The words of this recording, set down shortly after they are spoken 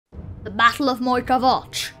The Battle of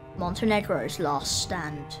Mojkovac, Montenegro's last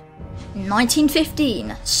stand. In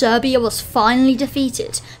 1915, Serbia was finally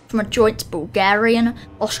defeated from a joint Bulgarian,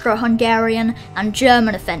 Austro-Hungarian and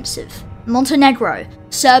German offensive. Montenegro,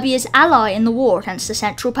 Serbia's ally in the war against the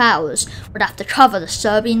Central Powers, would have to cover the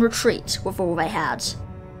Serbian retreat with all they had.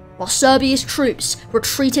 While Serbia's troops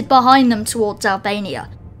retreated behind them towards Albania,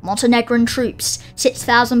 Montenegrin troops,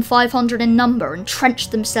 6,500 in number, entrenched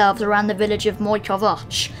themselves around the village of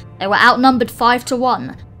Mojkovac. They were outnumbered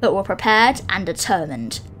 5-1, but were prepared and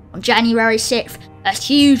determined. On January 6th, a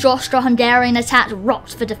huge Austro-Hungarian attack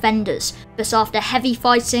rocked the defenders, but after heavy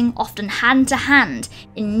fighting, often hand-to-hand,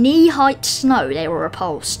 in knee-height snow they were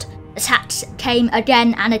repulsed. Attacks came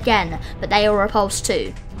again and again, but they were repulsed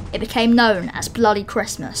too. It became known as Bloody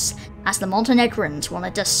Christmas, as the Montenegrins won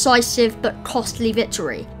a decisive but costly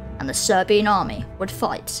victory, and the Serbian army would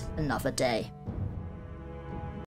fight another day.